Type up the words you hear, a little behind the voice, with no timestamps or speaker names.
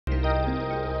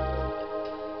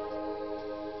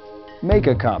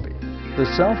MAKECOPY,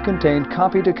 the self-contained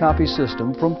copy-to-copy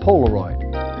system from Polaroid.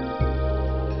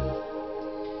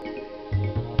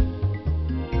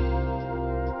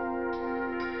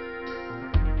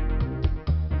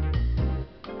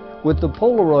 With the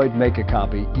Polaroid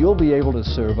MAKECOPY, you'll be able to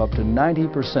serve up to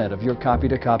 90% of your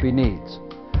copy-to-copy needs.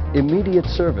 Immediate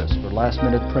service for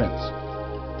last-minute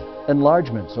prints,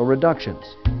 enlargements or reductions,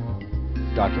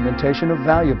 documentation of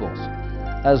valuables,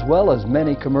 as well as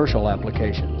many commercial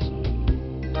applications.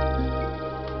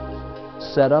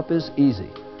 Setup is easy.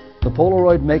 The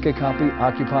Polaroid MAKECOPY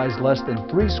occupies less than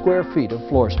 3 square feet of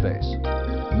floor space.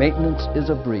 Maintenance is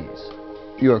a breeze.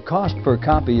 Your cost per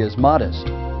copy is modest,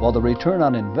 while the return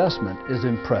on investment is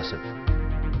impressive.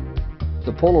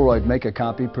 The Polaroid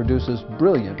MAKECOPY produces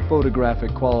brilliant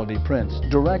photographic quality prints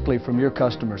directly from your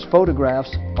customers'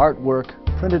 photographs, artwork,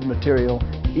 printed material,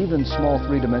 even small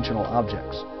three-dimensional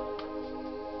objects.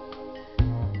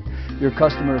 Your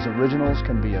customers' originals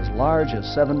can be as large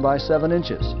as 7 by 7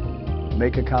 inches.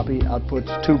 MAKECOPY outputs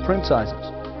 2 print sizes,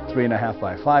 3.5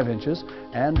 by 5 inches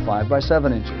and 5 by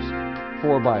 7 inches.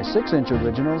 4 by 6 inch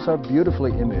originals are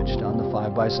beautifully imaged on the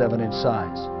 5 by 7 inch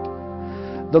size.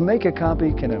 The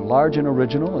MAKECOPY can enlarge an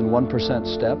original in 1%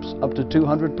 steps up to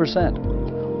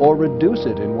 200%, or reduce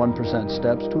it in 1%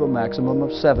 steps to a maximum of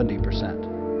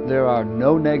 70%. There are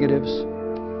no negatives,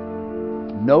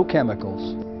 no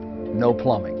chemicals, no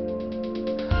plumbing.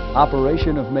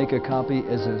 Operation of MAKECOPY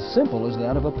is as simple as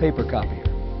that of a paper copier.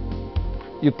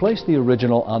 You place the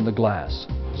original on the glass,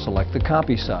 select the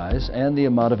copy size and the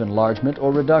amount of enlargement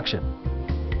or reduction.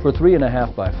 For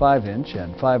 3.5 by 5 inch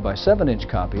and 5 by 7 inch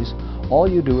copies, all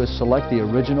you do is select the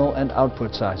original and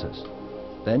output sizes.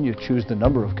 Then you choose the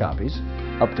number of copies,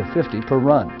 up to 50 per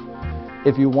run.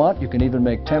 If you want, you can even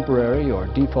make temporary or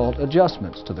default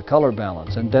adjustments to the color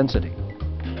balance and density.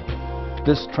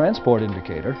 This transport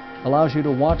indicator allows you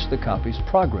to watch the copy's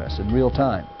progress in real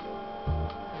time.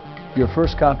 Your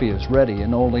first copy is ready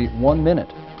in only 1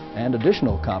 minute, and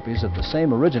additional copies of the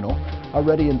same original are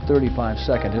ready in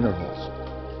 35-second intervals.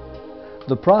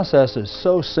 The process is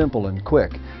so simple and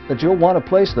quick that you'll want to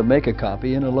place the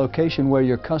MAKECOPY in a location where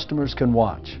your customers can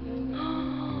watch.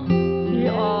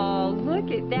 Oh,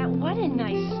 look at that. What a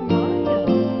nice smile.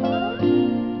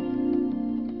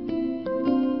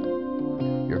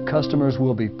 Your customers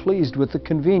will be pleased with the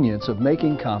convenience of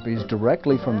making copies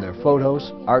directly from their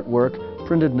photos, artwork,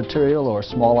 printed material, or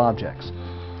small objects.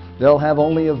 They'll have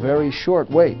only a very short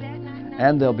wait,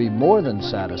 and they'll be more than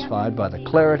satisfied by the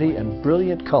clarity and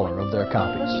brilliant color of their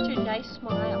copies. Look at your nice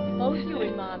smile. Both you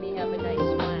and Mommy have a nice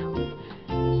smile.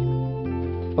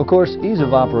 Of course, ease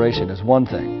of operation is one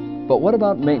thing, but what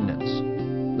about maintenance?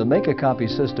 The MAKECOPY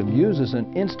system uses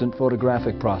an instant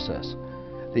photographic process.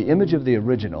 The image of the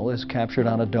original is captured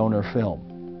on a donor film.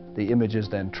 The image is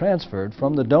then transferred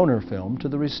from the donor film to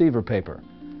the receiver paper.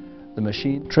 The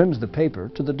machine trims the paper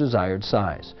to the desired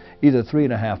size, either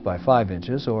 3.5 by 5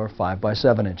 inches or 5 by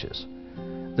 7 inches.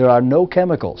 There are no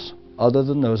chemicals other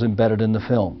than those embedded in the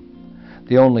film.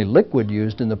 The only liquid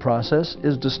used in the process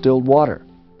is distilled water.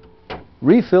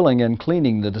 Refilling and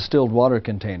cleaning the distilled water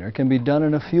container can be done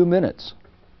in a few minutes.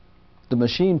 The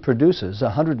machine produces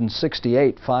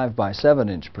 168 5 by 7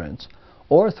 inch prints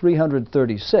or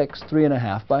 336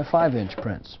 3.5 by 5 inch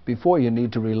prints before you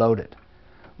need to reload it.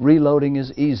 Reloading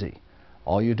is easy.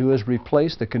 All you do is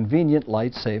replace the convenient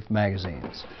light-safe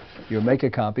magazines. Your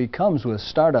MAKECOPY comes with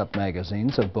startup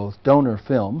magazines of both donor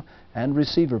film and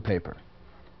receiver paper.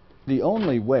 The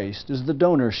only waste is the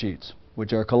donor sheets,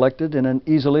 which are collected in an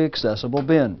easily accessible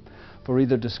bin for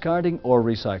either discarding or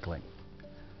recycling.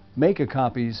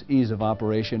 MAKECOPY's ease of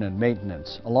operation and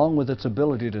maintenance, along with its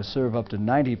ability to serve up to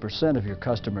 90% of your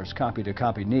customers'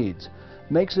 copy-to-copy needs,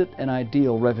 makes it an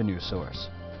ideal revenue source.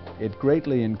 It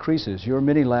greatly increases your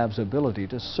mini lab's ability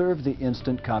to serve the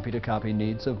instant copy-to-copy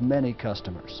needs of many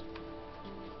customers.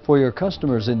 For your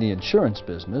customers in the insurance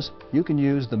business, you can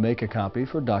use the MAKECOPY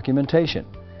for documentation,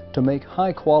 to make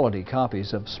high-quality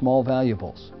copies of small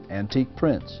valuables, antique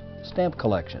prints, stamp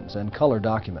collections, and color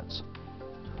documents.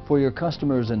 For your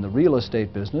customers in the real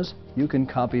estate business, you can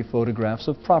copy photographs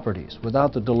of properties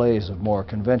without the delays of more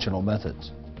conventional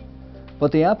methods.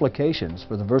 But the applications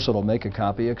for the versatile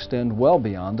MAKECOPY extend well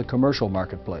beyond the commercial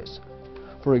marketplace.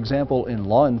 For example, in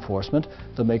law enforcement,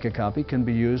 the MAKECOPY can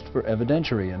be used for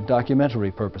evidentiary and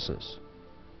documentary purposes.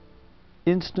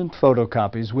 Instant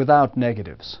photocopies without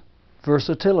negatives,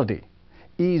 versatility,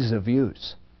 ease of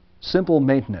use, simple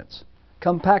maintenance,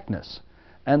 compactness,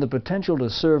 and the potential to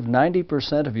serve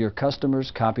 90% of your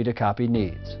customers' copy-to-copy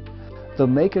needs. The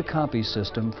MAKECOPY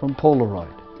system from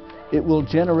Polaroid. It will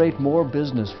generate more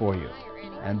business for you,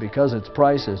 And because its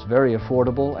price is very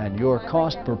affordable and your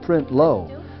cost per print low,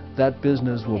 that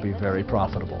business will be very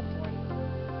profitable.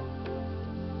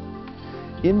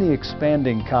 In the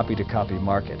expanding copy-to-copy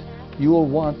market, you will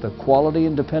want the quality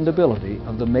and dependability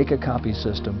of the MAKECOPY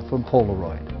system from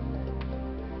Polaroid.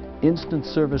 Instant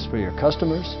service for your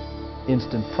customers,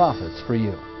 instant profits for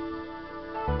you.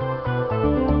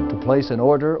 To place an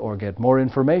order or get more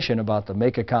information about the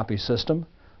MAKECOPY system,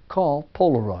 call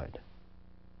Polaroid.